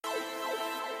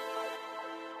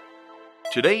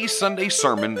Today's Sunday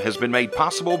sermon has been made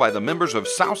possible by the members of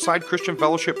Southside Christian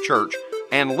Fellowship Church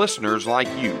and listeners like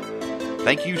you.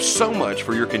 Thank you so much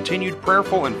for your continued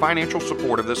prayerful and financial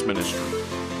support of this ministry.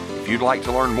 If you'd like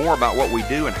to learn more about what we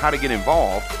do and how to get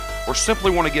involved, or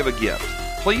simply want to give a gift,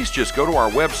 please just go to our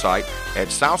website at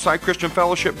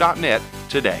southsidechristianfellowship.net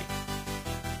today.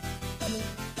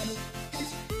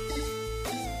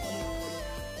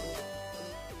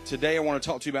 Today I want to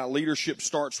talk to you about leadership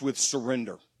starts with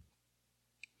surrender.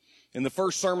 In the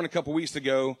first sermon a couple weeks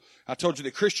ago, I told you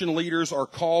that Christian leaders are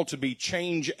called to be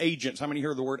change agents. How many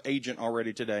heard the word agent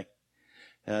already today?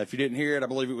 If you didn't hear it, I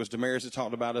believe it was Damaris that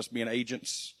talked about us being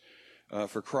agents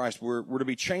for Christ. We're to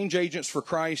be change agents for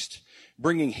Christ,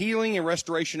 bringing healing and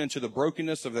restoration into the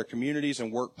brokenness of their communities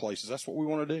and workplaces. That's what we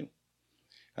want to do.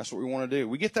 That's what we want to do.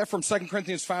 We get that from 2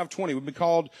 Corinthians 5:20. We've been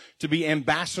called to be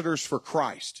ambassadors for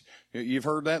Christ. You've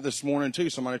heard that this morning too.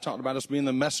 Somebody talked about us being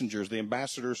the messengers, the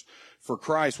ambassadors for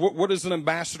Christ. What is an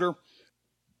ambassador?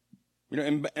 You know,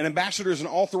 an ambassador is an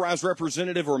authorized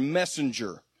representative or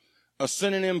messenger. A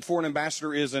synonym for an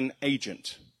ambassador is an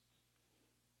agent.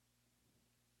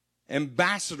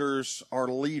 Ambassadors are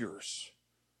leaders.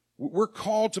 We're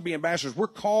called to be ambassadors. We're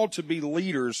called to be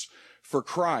leaders for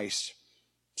Christ.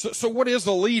 So what is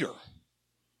a leader?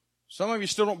 Some of you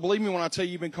still don't believe me when I tell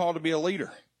you you've been called to be a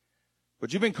leader.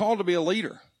 But you've been called to be a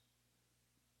leader.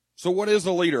 So what is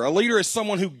a leader? A leader is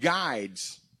someone who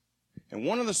guides. And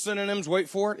one of the synonyms, wait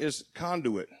for it, is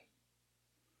conduit.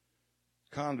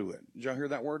 Conduit. Did y'all hear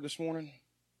that word this morning?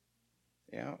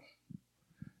 Yeah.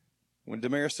 When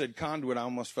Damaris said conduit, I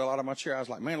almost fell out of my chair. I was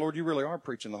like, man, Lord, you really are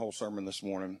preaching the whole sermon this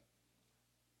morning.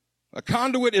 A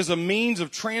conduit is a means of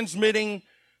transmitting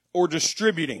or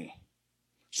distributing.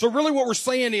 So really what we're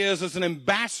saying is, as an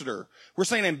ambassador, we're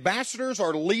saying ambassadors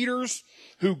are leaders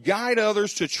who guide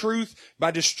others to truth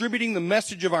by distributing the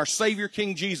message of our Savior,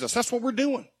 King Jesus. That's what we're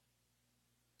doing.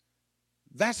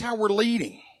 That's how we're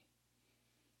leading.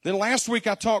 Then last week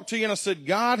I talked to you and I said,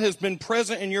 God has been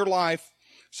present in your life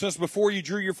since before you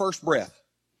drew your first breath.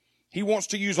 He wants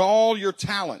to use all your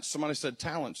talents. Somebody said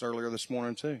talents earlier this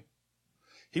morning too.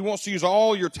 He wants to use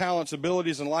all your talents,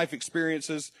 abilities, and life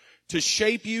experiences to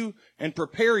shape you and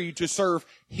prepare you to serve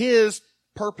His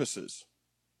purposes.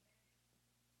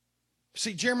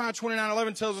 See, Jeremiah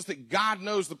 29:11 tells us that God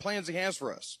knows the plans He has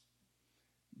for us.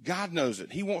 God knows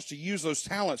it. He wants to use those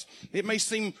talents. It may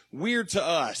seem weird to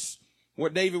us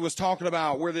what David was talking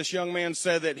about, where this young man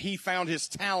said that he found his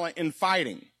talent in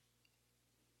fighting.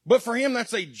 But for him,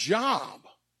 that's a job.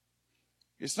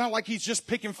 It's not like he's just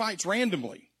picking fights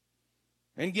randomly.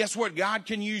 And guess what? God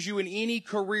can use you in any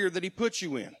career that He puts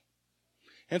you in.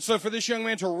 And so for this young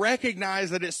man to recognize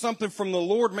that it's something from the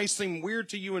Lord may seem weird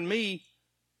to you and me,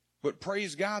 but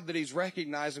praise God that he's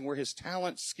recognizing where his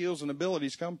talents, skills, and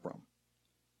abilities come from.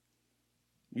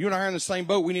 You and I are in the same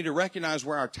boat. We need to recognize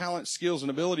where our talents, skills,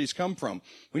 and abilities come from.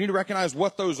 We need to recognize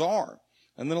what those are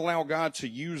and then allow God to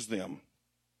use them.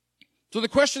 So the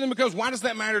question then becomes, why does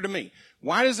that matter to me?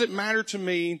 Why does it matter to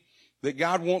me that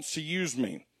God wants to use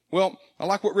me? Well, I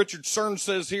like what Richard Cern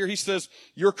says here. He says,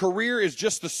 your career is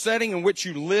just the setting in which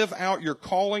you live out your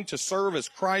calling to serve as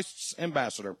Christ's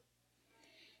ambassador.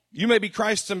 You may be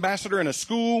Christ's ambassador in a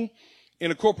school,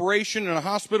 in a corporation, in a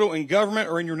hospital, in government,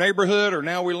 or in your neighborhood, or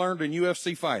now we learned in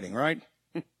UFC fighting, right?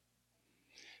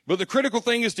 But the critical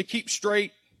thing is to keep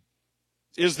straight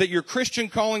is that your Christian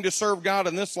calling to serve God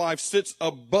in this life sits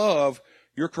above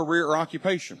your career or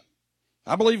occupation.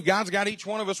 I believe God's got each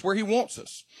one of us where He wants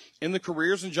us in the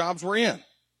careers and jobs we're in.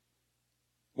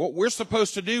 What we're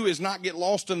supposed to do is not get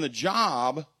lost in the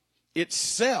job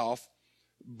itself,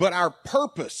 but our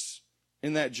purpose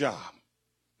in that job.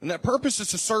 And that purpose is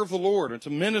to serve the Lord and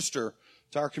to minister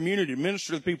to our community, to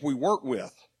minister to the people we work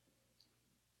with.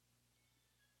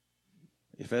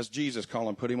 If that's Jesus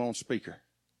calling, put Him on speaker.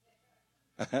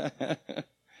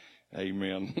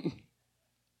 Amen.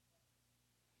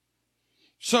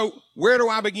 So, where do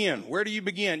I begin? Where do you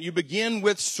begin? You begin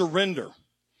with surrender.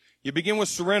 You begin with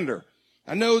surrender.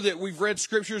 I know that we've read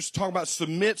scriptures talk about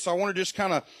submit, so I want to just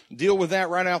kind of deal with that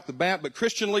right out the bat. But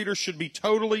Christian leaders should be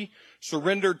totally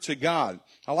surrendered to God.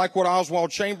 I like what Oswald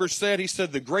Chambers said. He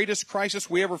said, the greatest crisis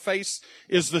we ever face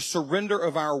is the surrender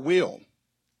of our will.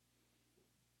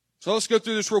 So let's go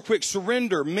through this real quick.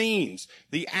 Surrender means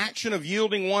the action of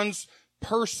yielding one's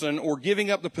person or giving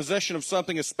up the possession of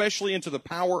something, especially into the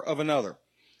power of another.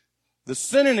 The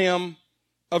synonym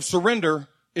of surrender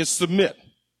is submit.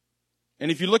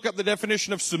 And if you look up the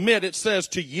definition of submit, it says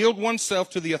to yield oneself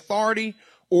to the authority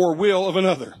or will of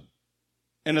another.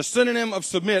 And a synonym of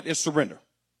submit is surrender.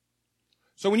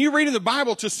 So when you read in the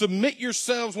Bible to submit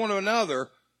yourselves one to another,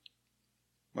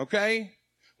 okay,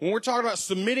 When we're talking about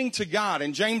submitting to God,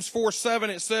 in James 4:7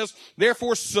 it says,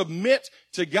 therefore submit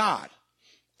to God.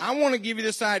 I want to give you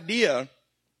this idea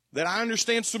that I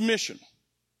understand submission.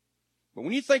 But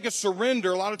when you think of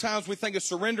surrender, a lot of times we think of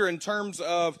surrender in terms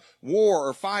of war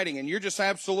or fighting, and you're just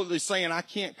absolutely saying, I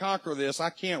can't conquer this, I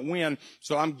can't win,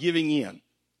 so I'm giving in.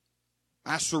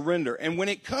 I surrender. And when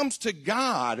it comes to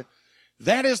God,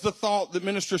 that is the thought that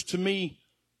ministers to me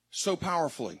so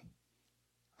powerfully.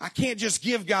 I can't just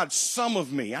give God some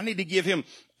of me. I need to give him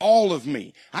all of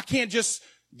me. I can't just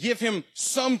give him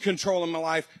some control in my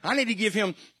life. I need to give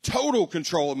him total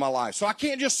control of my life. So I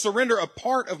can't just surrender a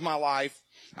part of my life.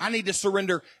 I need to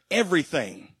surrender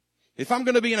everything. If I'm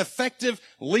going to be an effective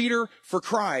leader for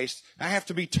Christ, I have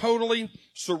to be totally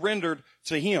surrendered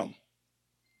to him.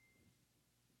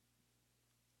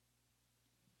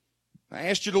 I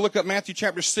asked you to look up Matthew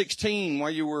chapter 16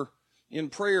 while you were in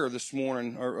prayer this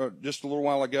morning, or just a little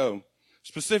while ago.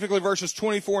 Specifically verses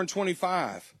 24 and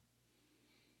 25.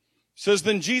 It says,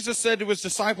 then Jesus said to his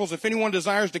disciples, if anyone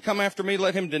desires to come after me,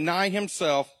 let him deny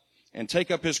himself and take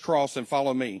up his cross and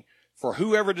follow me. For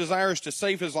whoever desires to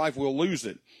save his life will lose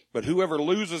it, but whoever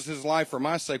loses his life for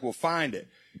my sake will find it.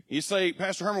 You say,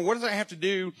 Pastor Herman, what does that have to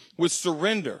do with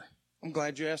surrender? I'm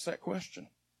glad you asked that question.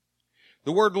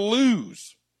 The word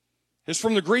lose is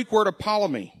from the Greek word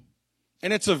apolumi,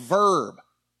 and it's a verb.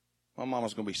 My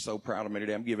mama's going to be so proud of me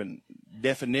today. I'm giving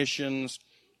definitions,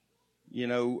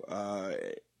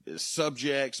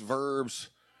 subjects, verbs.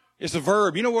 It's a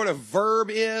verb. You know what a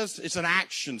verb is? It's an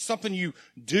action, something you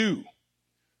do.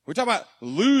 We're talking about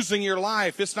losing your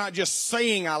life. It's not just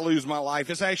saying I lose my life.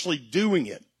 It's actually doing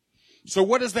it. So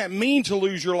what does that mean to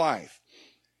lose your life?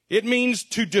 It means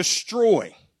to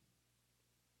destroy,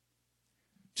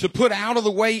 to put out of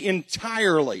the way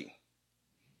entirely,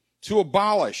 to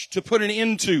abolish, to put an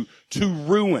end to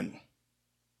ruin.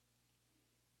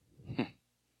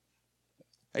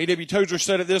 A.W. Tozer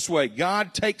said it this way,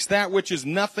 God takes that which is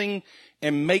nothing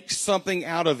and makes something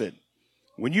out of it.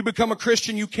 When you become a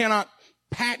Christian, you cannot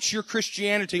patch your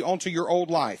Christianity onto your old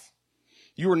life.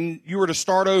 You are to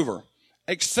start over.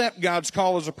 Accept God's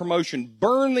call as a promotion.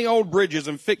 Burn the old bridges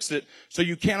and fix it so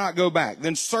you cannot go back.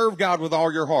 Then serve God with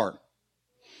all your heart.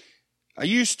 I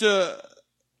used to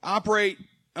operate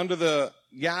under the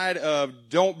guide of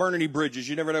don't burn any bridges.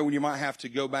 You never know when you might have to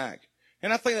go back.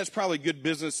 And I think that's probably good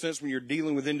business sense when you're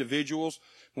dealing with individuals.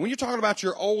 When you're talking about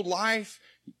your old life,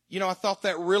 I thought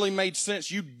that really made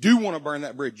sense. You do want to burn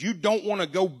that bridge. You don't want to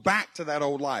go back to that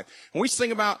old life. When we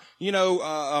sing about, coming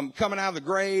out of the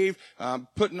grave,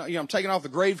 taking off the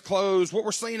grave clothes, what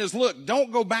we're saying is, look,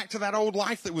 don't go back to that old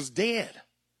life that was dead.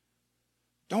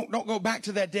 Don't go back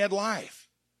to that dead life.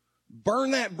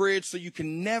 Burn that bridge so you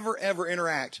can never, ever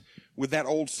interact with that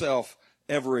old self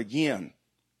ever again.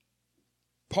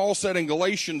 Paul said in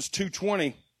Galatians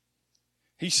 2:20,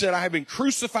 he said, I have been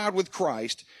crucified with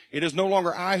Christ. It is no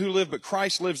longer I who live, but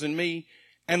Christ lives in me.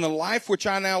 And the life which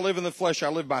I now live in the flesh, I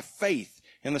live by faith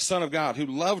in the Son of God who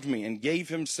loved me and gave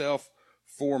himself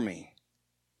for me.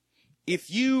 If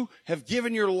you have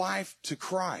given your life to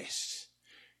Christ,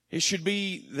 it should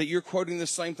be that you're quoting the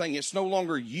same thing. It's no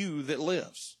longer you that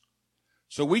lives.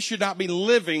 So we should not be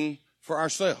living for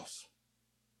ourselves.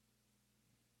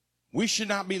 We should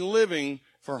not be living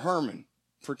for Herman,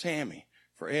 for Tammy,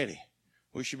 for Eddie.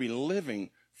 We should be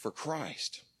living for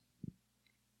Christ.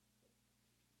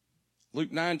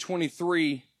 Luke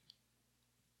 9:23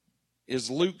 is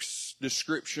Luke's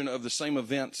description of the same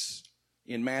events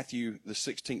in Matthew, the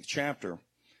 16th chapter.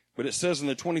 But it says in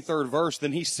the 23rd verse,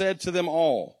 then he said to them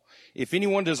all, if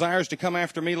anyone desires to come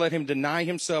after me, let him deny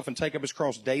himself and take up his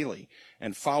cross daily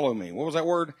and follow me. What was that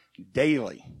word?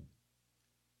 Daily.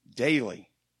 Daily.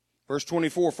 Verse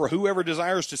 24, for whoever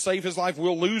desires to save his life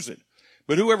will lose it.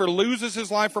 But whoever loses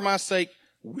his life for my sake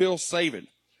will save it.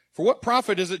 For what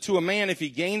profit is it to a man if he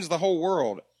gains the whole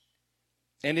world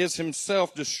and is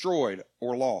himself destroyed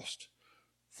or lost?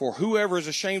 For whoever is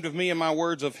ashamed of me and my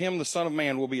words, of him the Son of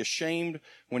Man will be ashamed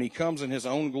when he comes in his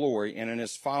own glory and in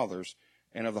his Father's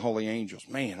and of the holy angels.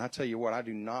 Man, I tell you what, I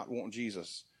do not want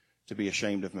Jesus to be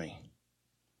ashamed of me.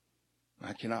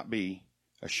 I cannot be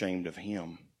ashamed of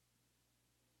him.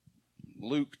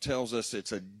 Luke tells us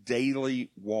it's a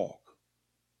daily walk.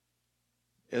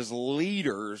 As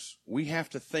leaders, we have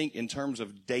to think in terms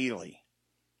of daily.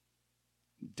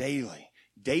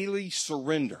 Daily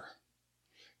surrender.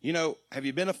 Have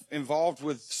you been involved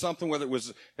with something, whether it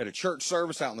was at a church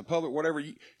service, out in the public, whatever?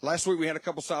 Last week we had a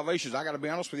couple salvations. I got to be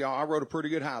honest with y'all, I rode a pretty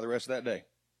good high the rest of that day.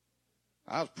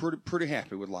 I was pretty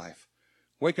happy with life.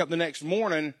 Wake up the next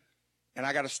morning, and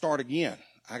I got to start again.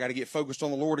 I got to get focused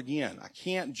on the Lord again. I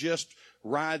can't just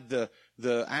ride the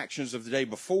actions of the day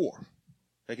before.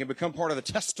 They can become part of the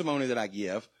testimony that I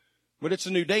give. But it's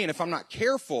a new day, and if I'm not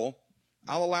careful,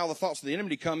 I'll allow the thoughts of the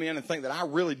enemy to come in and think that I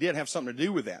really did have something to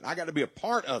do with that. I got to be a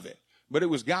part of it. But it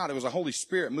was God. It was the Holy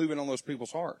Spirit moving on those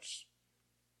people's hearts.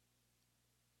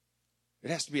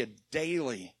 It has to be a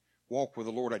daily walk with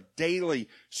the Lord, a daily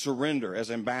surrender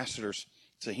as ambassadors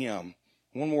to Him.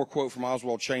 One more quote from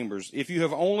Oswald Chambers. If you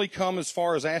have only come as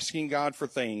far as asking God for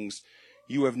things,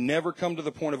 you have never come to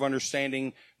the point of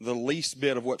understanding the least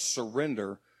bit of what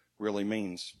surrender really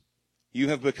means. You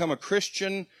have become a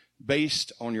Christian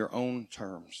based on your own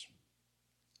terms.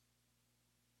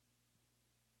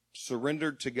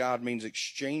 Surrendered to God means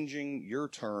exchanging your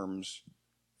terms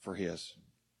for His.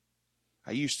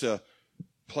 I used to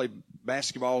play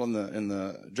basketball in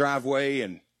the driveway,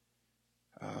 and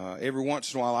every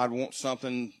once in a while I'd want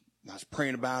something. I was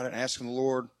praying about it, asking the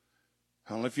Lord.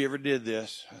 I don't know if you ever did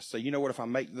this. I say, you know what, if I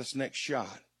make this next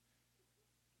shot,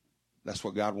 that's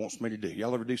what God wants me to do.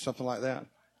 Y'all ever do something like that?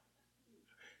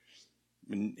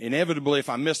 And inevitably, if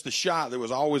I missed the shot, there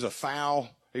was always a foul.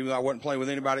 Even though I wasn't playing with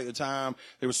anybody at the time,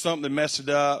 there was something that messed it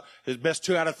up. It was best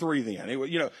 2 out of 3 then. It was,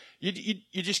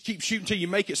 you just keep shooting till you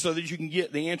make it so that you can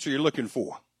get the answer you're looking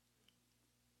for.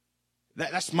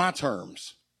 That's my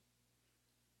terms.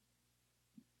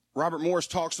 Robert Morris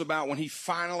talks about when he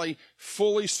finally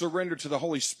fully surrendered to the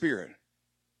Holy Spirit.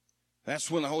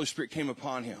 That's when the Holy Spirit came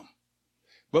upon him.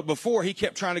 But before, he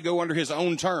kept trying to go under his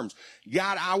own terms.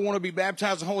 God, I want to be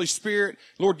baptized in the Holy Spirit.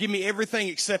 Lord, give me everything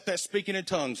except that speaking in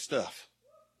tongues stuff.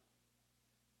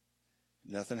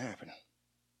 Nothing happened.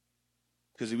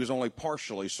 Because he was only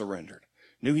partially surrendered.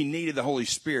 Knew he needed the Holy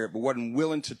Spirit, but wasn't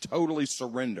willing to totally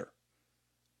surrender.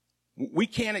 We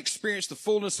can't experience the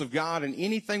fullness of God in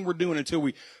anything we're doing until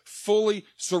we fully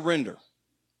surrender.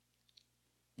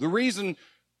 The reason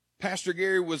Pastor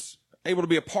Gary was able to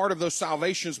be a part of those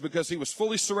salvations because he was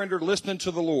fully surrendered, listening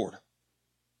to the Lord.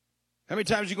 How many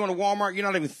times you go to Walmart, you're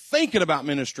not even thinking about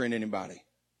ministering to anybody?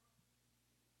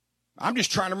 I'm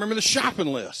just trying to remember the shopping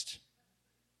list.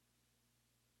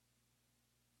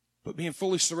 But being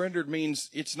fully surrendered means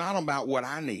it's not about what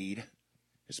I need.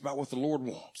 It's about what the Lord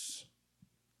wants.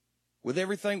 With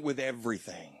everything, with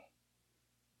everything.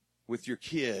 With your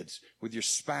kids, with your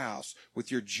spouse,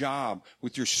 with your job,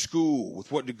 with your school,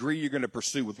 with what degree you're going to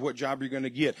pursue, with what job you're going to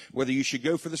get, whether you should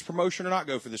go for this promotion or not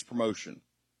go for this promotion.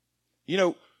 You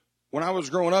know, when I was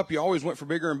growing up, you always went for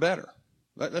bigger and better.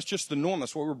 That's just the norm.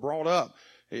 That's what we're brought up.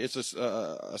 It's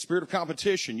a spirit of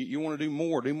competition. You want to do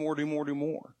more, do more, do more, do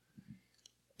more.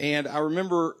 And I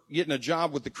remember getting a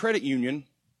job with the credit union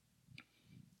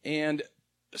and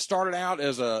started out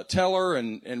as a teller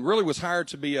and really was hired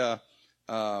to be a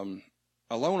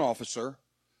loan officer,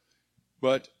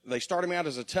 but they started me out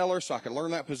as a teller so I could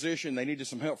learn that position. They needed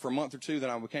some help for a month or two. Then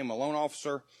I became a loan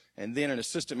officer, and then an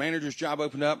assistant manager's job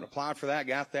opened up and applied for that,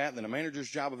 got that. And then a manager's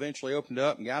job eventually opened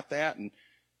up and got that. And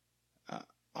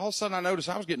all of a sudden I noticed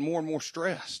I was getting more and more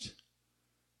stressed.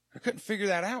 I couldn't figure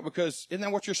that out because isn't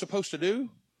that what you're supposed to do?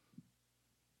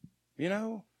 You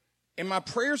know? And my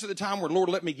prayers at the time were, Lord,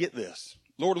 let me get this.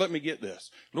 Lord, let me get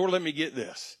this. Lord, let me get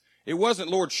this. It wasn't,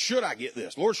 Lord, should I get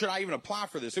this? Lord, should I even apply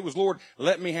for this? It was, Lord,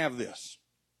 let me have this.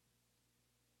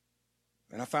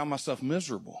 And I found myself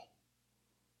miserable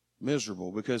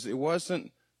because it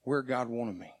wasn't where God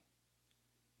wanted me.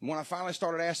 And when I finally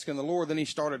started asking the Lord, then He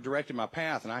started directing my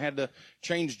path, and I had to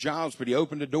change jobs, but He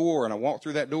opened a door, and I walked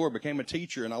through that door, became a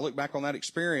teacher, and I look back on that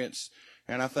experience,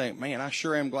 and I think, man, I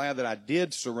sure am glad that I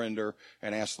did surrender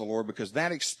and ask the Lord, because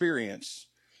that experience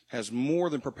has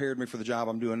more than prepared me for the job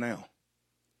I'm doing now.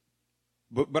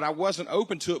 But I wasn't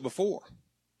open to it before.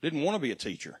 Didn't want to be a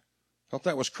teacher. Thought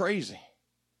that was crazy.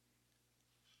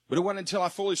 But it wasn't until I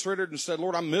fully surrendered and said,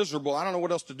 Lord, I'm miserable. I don't know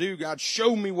what else to do. God,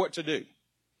 show me what to do.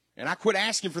 And I quit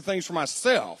asking for things for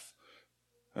myself.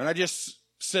 And I just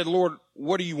said, Lord,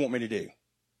 what do you want me to do?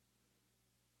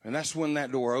 And that's when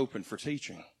that door opened for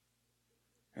teaching.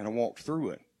 And I walked through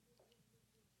it.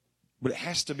 But it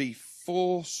has to be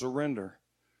full surrender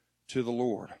to the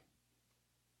Lord.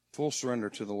 Full surrender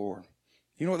to the Lord.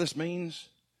 You know what this means?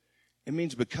 It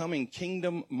means becoming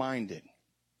kingdom-minded.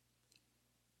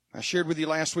 I shared with you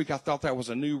last week, I thought that was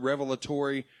a new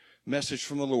revelatory message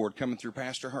from the Lord coming through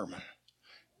Pastor Herman.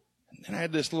 And I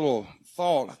had this little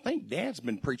thought, I think Dad's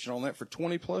been preaching on that for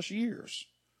 20 plus years.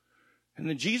 And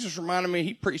then Jesus reminded me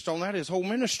He preached on that His whole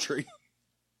ministry.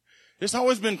 It's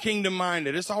always been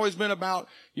kingdom-minded. It's always been about,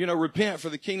 repent for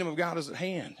the kingdom of God is at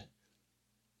hand.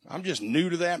 I'm just new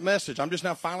to that message. I'm just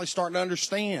now finally starting to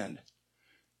understand.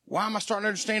 Why am I starting to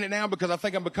understand it now? Because I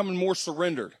think I'm becoming more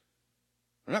surrendered.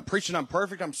 I'm not preaching I'm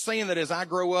perfect. I'm saying that as I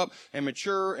grow up and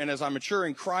mature, and as I mature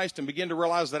in Christ and begin to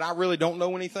realize that I really don't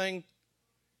know anything,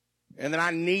 and that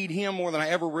I need him more than I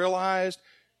ever realized.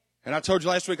 And I told you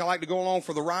last week I like to go along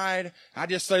for the ride. I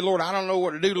just say, Lord, I don't know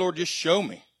what to do. Lord, just show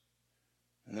me.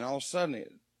 And then all of a sudden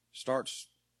it starts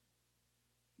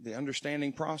the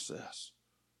understanding process.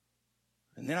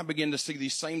 And then I begin to see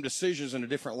these same decisions in a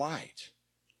different light.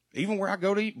 Even where I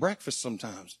go to eat breakfast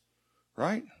sometimes,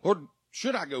 right? Lord,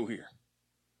 should I go here?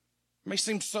 It may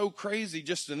seem so crazy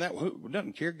just in that. Who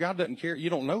doesn't care? God doesn't care. You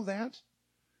don't know that.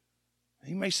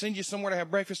 He may send you somewhere to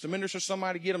have breakfast, to minister to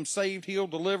somebody, get them saved,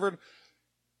 healed, delivered.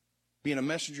 Being a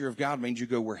messenger of God means you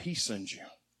go where he sends you.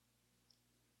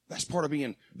 That's part of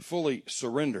being fully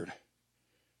surrendered.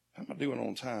 How am I doing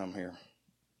on time here?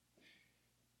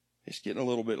 It's getting a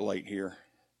little bit late here.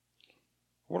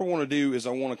 What I want to do is I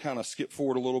want to kind of skip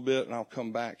forward a little bit, and I'll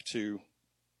come back to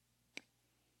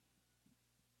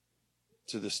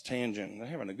this tangent. They're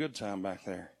having a good time back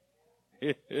there.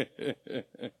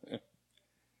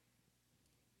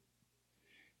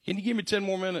 Can you give me 10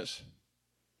 more minutes?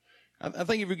 I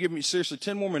think if you give me, seriously,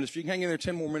 10 more minutes, if you can hang in there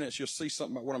 10 more minutes, you'll see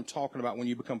something about what I'm talking about. When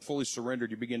you become fully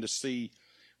surrendered, you begin to see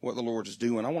what the Lord is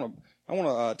doing. I want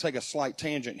to take a slight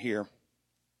tangent here.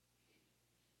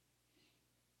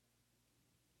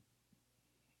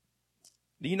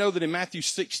 Do you know that in Matthew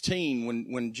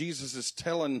 16, when Jesus is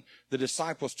telling the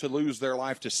disciples to lose their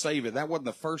life to save it, that wasn't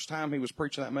the first time he was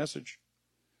preaching that message?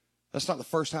 That's not the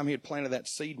first time he had planted that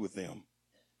seed with them.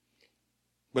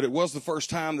 But it was the first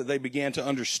time that they began to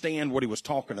understand what he was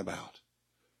talking about.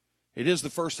 It is the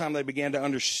first time they began to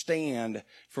understand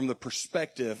from the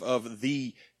perspective of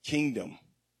the kingdom.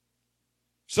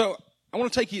 So I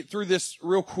want to take you through this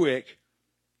real quick.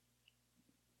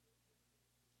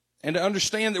 And to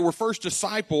understand that we're first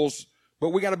disciples, but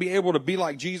we got to be able to be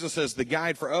like Jesus as the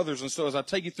guide for others. And so as I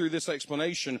take you through this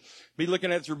explanation, be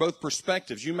looking at it through both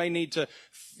perspectives. You may need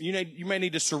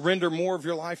to surrender more of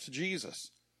your life to Jesus.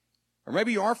 Or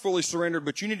maybe you are fully surrendered,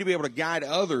 but you need to be able to guide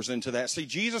others into that. See,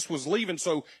 Jesus was leaving,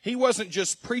 so he wasn't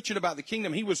just preaching about the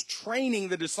kingdom. He was training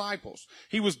the disciples.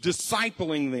 He was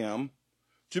discipling them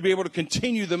to be able to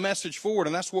continue the message forward,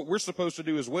 and that's what we're supposed to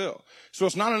do as well. So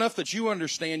it's not enough that you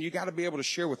understand. You got to be able to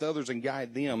share with others and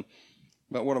guide them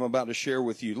about what I'm about to share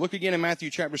with you. Look again in Matthew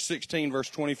chapter 16, verse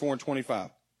 24 and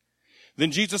 25.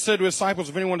 Then Jesus said to his disciples,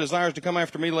 if anyone desires to come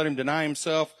after me, let him deny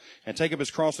himself and take up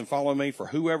his cross and follow me. For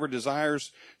whoever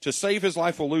desires to save his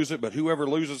life will lose it, but whoever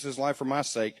loses his life for my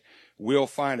sake will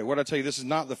find it. What I tell you, this is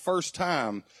not the first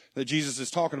time that Jesus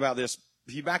is talking about this.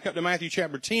 If you back up to Matthew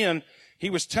chapter 10, he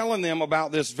was telling them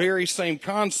about this very same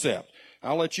concept.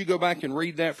 I'll let you go back and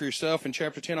read that for yourself in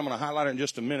chapter 10. I'm going to highlight it in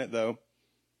just a minute, though.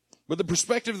 But the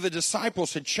perspective of the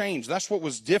disciples had changed. That's what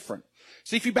was different.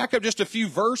 See, if you back up just a few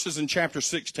verses in chapter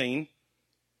 16,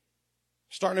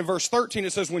 starting in verse 13,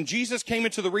 it says, when Jesus came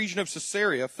into the region of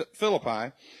Caesarea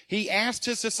Philippi, he asked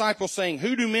his disciples, saying,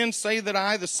 who do men say that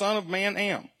I, the Son of Man,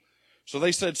 am? So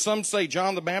they said, some say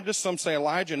John the Baptist, some say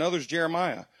Elijah, and others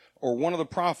Jeremiah, or one of the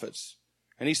prophets.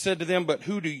 And he said to them, but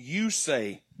who do you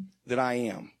say that I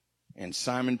am? And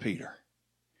Simon Peter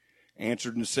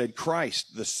answered and said,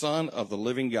 Christ, the Son of the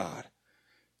living God.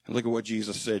 And look at what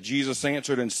Jesus said. Jesus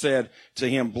answered and said to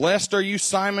him, blessed are you,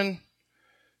 Simon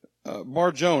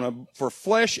Bar-Jonah, for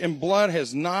flesh and blood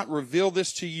has not revealed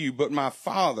this to you, but my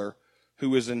Father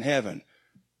who is in heaven.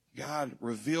 God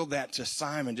revealed that to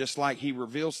Simon just like he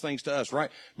reveals things to us, right?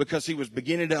 Because he was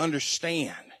beginning to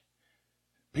understand.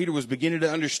 Peter was beginning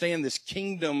to understand this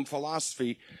kingdom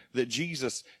philosophy that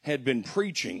Jesus had been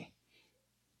preaching.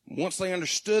 Once they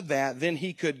understood that, then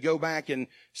he could go back and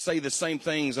say the same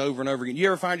things over and over again. You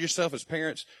ever find yourself as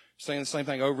parents saying the same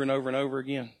thing over and over and over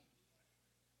again?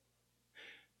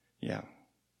 Yeah.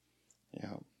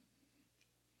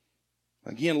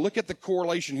 Again, look at the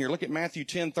correlation here. Look at Matthew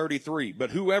 10:33.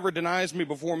 But whoever denies me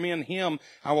before men, him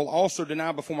I will also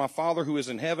deny before my Father who is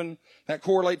in heaven. That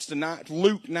correlates to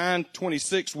Luke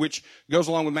 9:26, which goes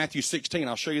along with Matthew 16.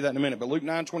 I'll show you that in a minute. But Luke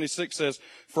 9:26 says,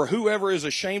 for whoever is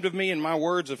ashamed of me and my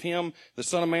words of him, the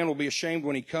Son of Man will be ashamed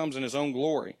when he comes in his own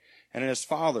glory and in his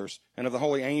Father's and of the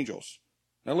holy angels.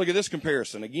 Now look at this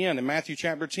comparison. Again, in Matthew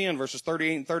chapter 10, verses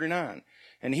 38 and 39.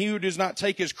 And he who does not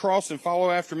take his cross and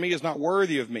follow after me is not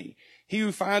worthy of me. He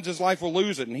who finds his life will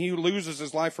lose it, and he who loses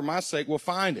his life for my sake will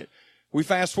find it. We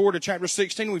fast forward to chapter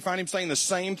 16, we find him saying the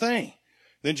same thing.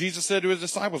 Then Jesus said to his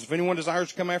disciples, if anyone desires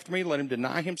to come after me, let him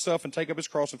deny himself and take up his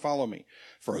cross and follow me.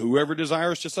 For whoever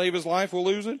desires to save his life will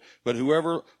lose it, but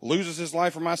whoever loses his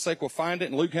life for my sake will find it.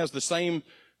 And Luke has the same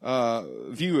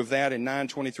view of that in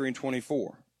 9:23 and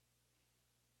 24.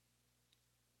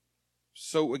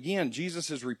 So again,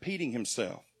 Jesus is repeating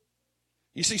himself.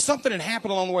 You see, something had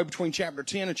happened along the way between chapter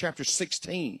 10 and chapter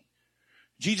 16.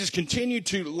 Jesus continued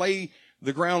to lay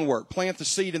the groundwork, plant the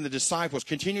seed in the disciples,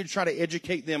 continue to try to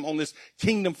educate them on this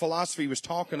kingdom philosophy he was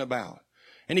talking about.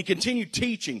 And he continued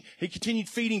teaching. He continued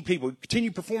feeding people. He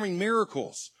continued performing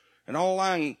miracles. And all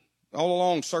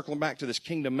along circling back to this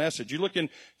kingdom message. You look in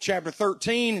chapter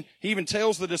 13, he even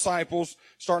tells the disciples,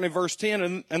 starting in verse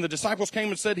 10, and the disciples came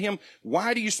and said to him,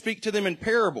 "Why do you speak to them in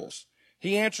parables?"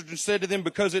 He answered and said to them,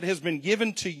 "Because it has been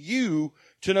given to you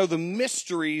to know the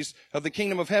mysteries of the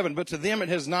kingdom of heaven, but to them it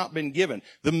has not been given."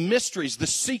 The mysteries, the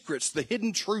secrets, the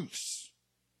hidden truths.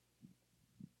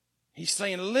 He's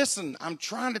saying, listen, I'm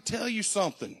trying to tell you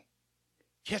something.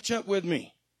 Catch up with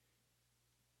me.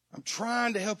 I'm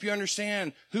trying to help you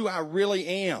understand who I really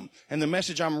am and the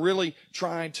message I'm really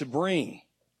trying to bring.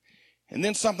 And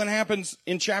then something happens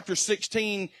in chapter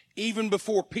 16, even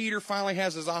before Peter finally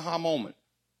has his aha moment.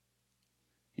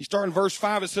 You start in verse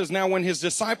 5, it says, "Now when his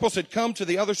disciples had come to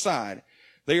the other side,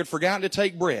 they had forgotten to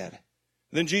take bread.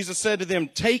 Then Jesus said to them,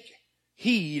 'Take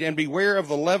heed and beware of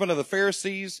the leaven of the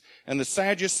Pharisees and the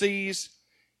Sadducees.'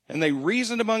 And they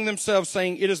reasoned among themselves,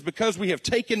 saying, 'It is because we have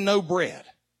taken no bread.'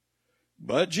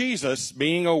 But Jesus,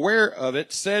 being aware of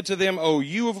it, said to them, 'O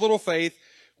you of little faith,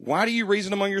 why do you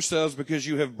reason among yourselves because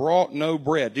you have brought no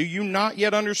bread? Do you not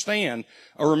yet understand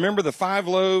or remember the 5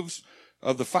 loaves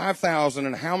of the 5,000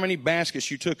 and how many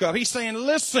baskets you took up?'" He's saying,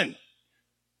 listen,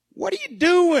 what are you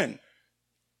doing?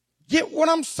 Get what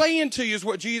I'm saying to you is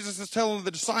what Jesus is telling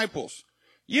the disciples.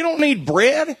 You don't need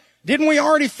bread. Didn't we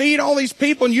already feed all these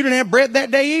people and you didn't have bread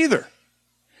that day either?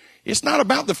 It's not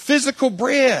about the physical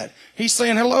bread. He's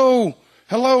saying, hello,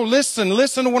 listen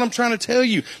to what I'm trying to tell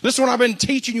you. Listen to what I've been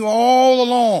teaching you all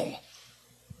along.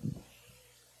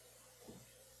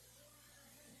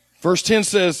 Verse 10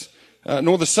 says,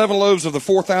 "Nor the 7 loaves of the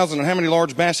 4,000 and how many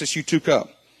large baskets you took up.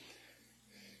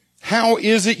 How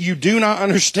is it you do not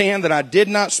understand that I did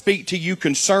not speak to you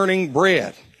concerning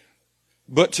bread,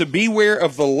 but to beware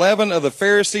of the leaven of the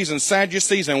Pharisees and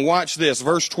Sadducees?" And watch this,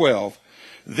 verse 12.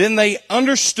 "Then they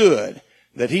understood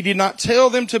that he did not tell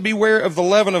them to beware of the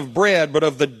leaven of bread, but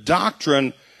of the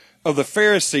doctrine of the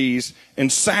Pharisees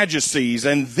and Sadducees."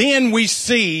 And then we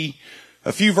see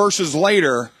a few verses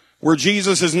later where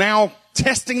Jesus is now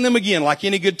testing them again like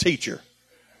any good teacher.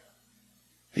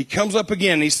 He comes up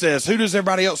again and he says, "Who does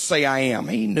everybody else say I am?"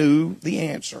 He knew the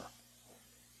answer.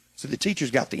 So the teacher's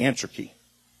got the answer key.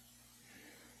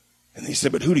 And he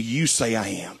said, "But who do you say I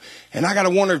am?" And I got to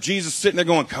wonder if Jesus is sitting there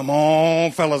going, "Come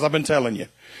on, fellas, I've been telling you.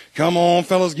 Come on,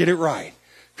 fellas, get it right.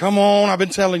 Come on, I've been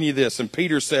telling you this." And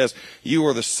Peter says, "You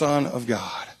are the Son of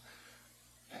God."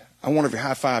 I wonder if you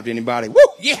high-fived anybody. Woo!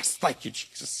 Yes, thank you,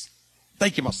 Jesus.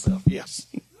 Thank you myself, yes.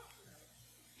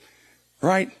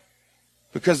 Right?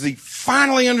 Because he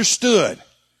finally understood.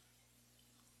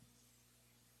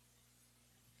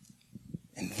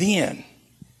 And then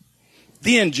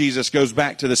Jesus goes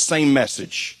back to the same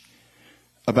message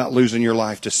about losing your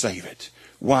life to save it.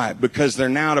 Why? Because they're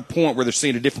now at a point where they're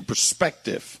seeing a different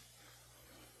perspective.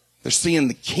 They're seeing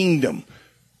the kingdom.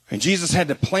 And Jesus had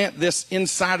to plant this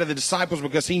inside of the disciples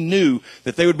because he knew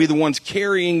that they would be the ones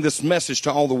carrying this message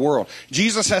to all the world.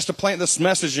 Jesus has to plant this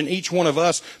message in each one of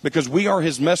us because we are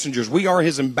his messengers. We are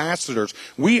his ambassadors.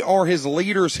 We are his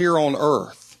leaders here on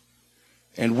earth.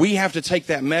 And we have to take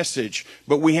that message,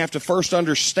 but we have to first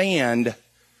understand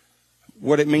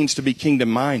what it means to be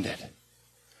kingdom-minded.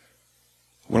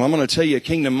 Well, I'm going to tell you,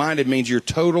 kingdom-minded means you're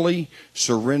totally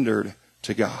surrendered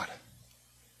to God.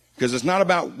 Because it's not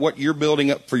about what you're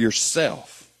building up for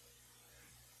yourself.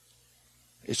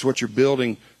 It's what you're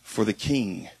building for the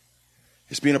King.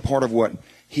 It's being a part of what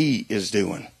he is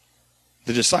doing.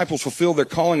 The disciples fulfilled their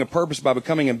calling and purpose by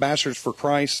becoming ambassadors for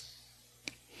Christ,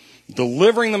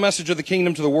 delivering the message of the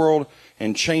kingdom to the world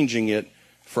and changing it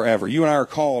forever. You and I are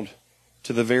called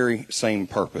to the very same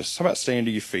purpose. How about stand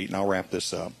to your feet and I'll wrap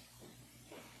this up.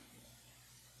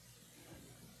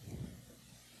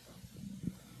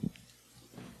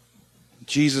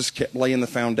 Jesus kept laying the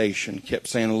foundation, kept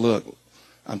saying, look,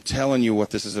 I'm telling you what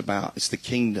this is about. It's the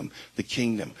kingdom, the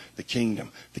kingdom, the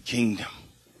kingdom, the kingdom.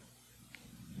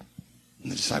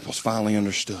 And the disciples finally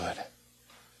understood.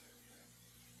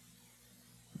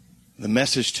 The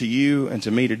message to you and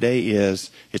to me today is,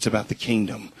 it's about the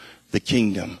kingdom, the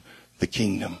kingdom, the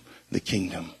kingdom, the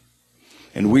kingdom.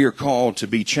 And we are called to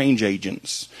be change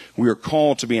agents. We are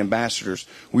called to be ambassadors.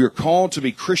 We are called to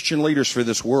be Christian leaders for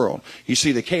this world. You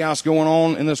see the chaos going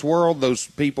on in this world, those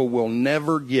people will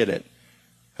never get it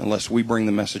unless we bring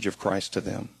the message of Christ to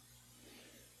them.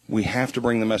 We have to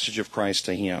bring the message of Christ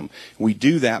to him. We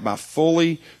do that by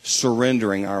fully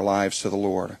surrendering our lives to the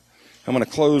Lord. I'm going to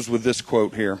close with this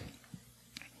quote here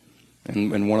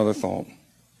and one other thought.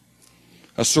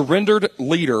 A surrendered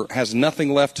leader has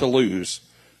nothing left to lose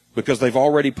because they've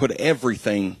already put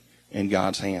everything in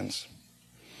God's hands.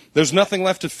 There's nothing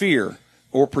left to fear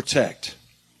or protect.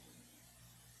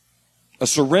 A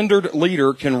surrendered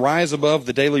leader can rise above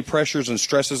the daily pressures and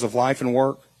stresses of life and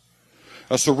work.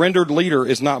 A surrendered leader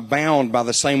is not bound by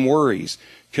the same worries,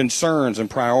 concerns, and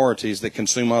priorities that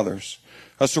consume others.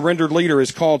 A surrendered leader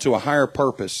is called to a higher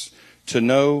purpose, to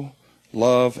know,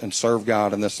 love, and serve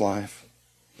God in this life.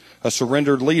 A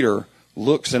surrendered leader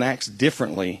looks and acts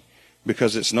differently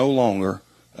because it's no longer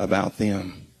about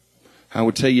them. I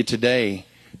would tell you today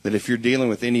that if you're dealing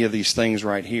with any of these things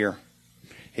right here,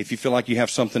 if you feel like you have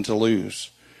something to lose,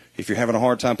 if you're having a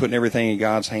hard time putting everything in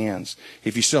God's hands,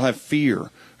 if you still have fear,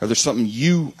 or there's something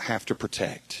you have to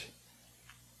protect,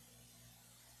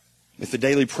 if the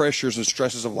daily pressures and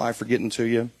stresses of life are getting to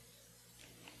you,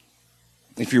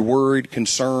 if you're worried,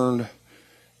 concerned,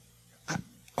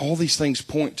 all these things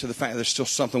point to the fact that there's still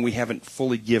something we haven't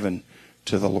fully given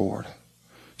to the Lord,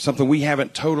 something we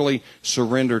haven't totally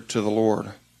surrendered to the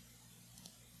Lord.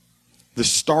 The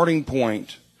starting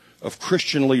point of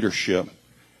Christian leadership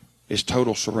is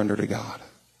total surrender to God.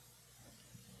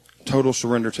 Total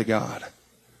surrender to God.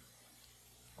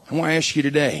 I want to ask you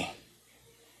today,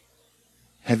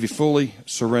 have you fully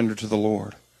surrendered to the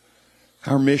Lord?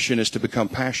 Our mission is to become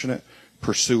passionate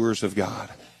pursuers of God.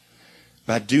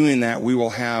 By doing that, we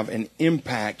will have an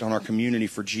impact on our community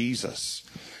for Jesus.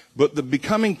 But the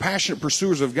becoming passionate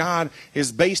pursuers of God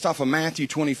is based off of Matthew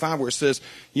 25, where it says,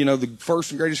 the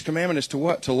first and greatest commandment is to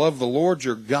what? To love the Lord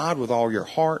your God with all your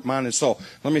heart, mind, and soul.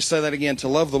 Let me say that again. To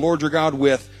love the Lord your God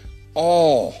with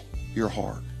all your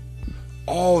heart,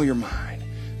 all your mind,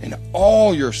 and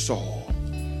all your soul.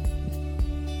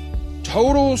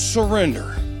 Total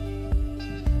surrender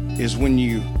is when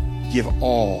you give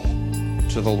all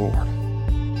to the Lord.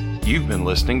 You've been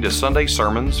listening to Sunday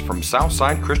sermons from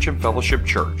Southside Christian Fellowship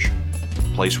Church,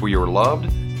 a place where you are loved,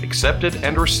 accepted,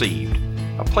 and received,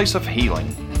 a place of healing,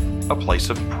 a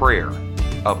place of prayer,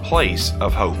 a place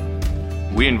of hope.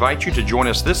 We invite you to join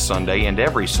us this Sunday and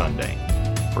every Sunday.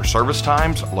 For service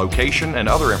times, location, and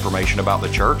other information about the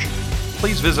church,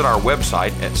 please visit our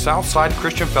website at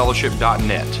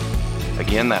southsidechristianfellowship.net.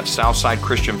 Again, that's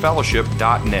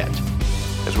southsidechristianfellowship.net.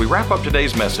 As we wrap up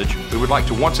today's message, we would like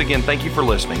to once again thank you for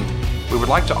listening. We would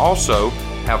like to also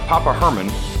have Papa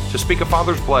Herman to speak a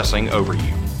Father's blessing over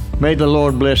you. May the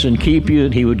Lord bless and keep you,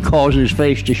 that He would cause His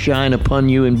face to shine upon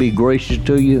you and be gracious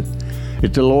to you,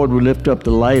 that the Lord would lift up the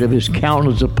light of His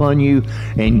countenance upon you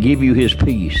and give you His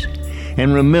peace.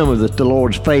 And remember that the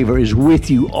Lord's favor is with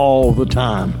you all the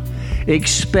time.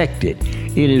 Expect it.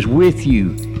 It is with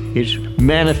you. It's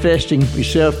manifesting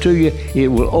itself to you. It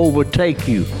will overtake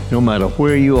you no matter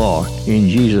where you are. In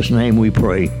Jesus' name we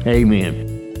pray. Amen.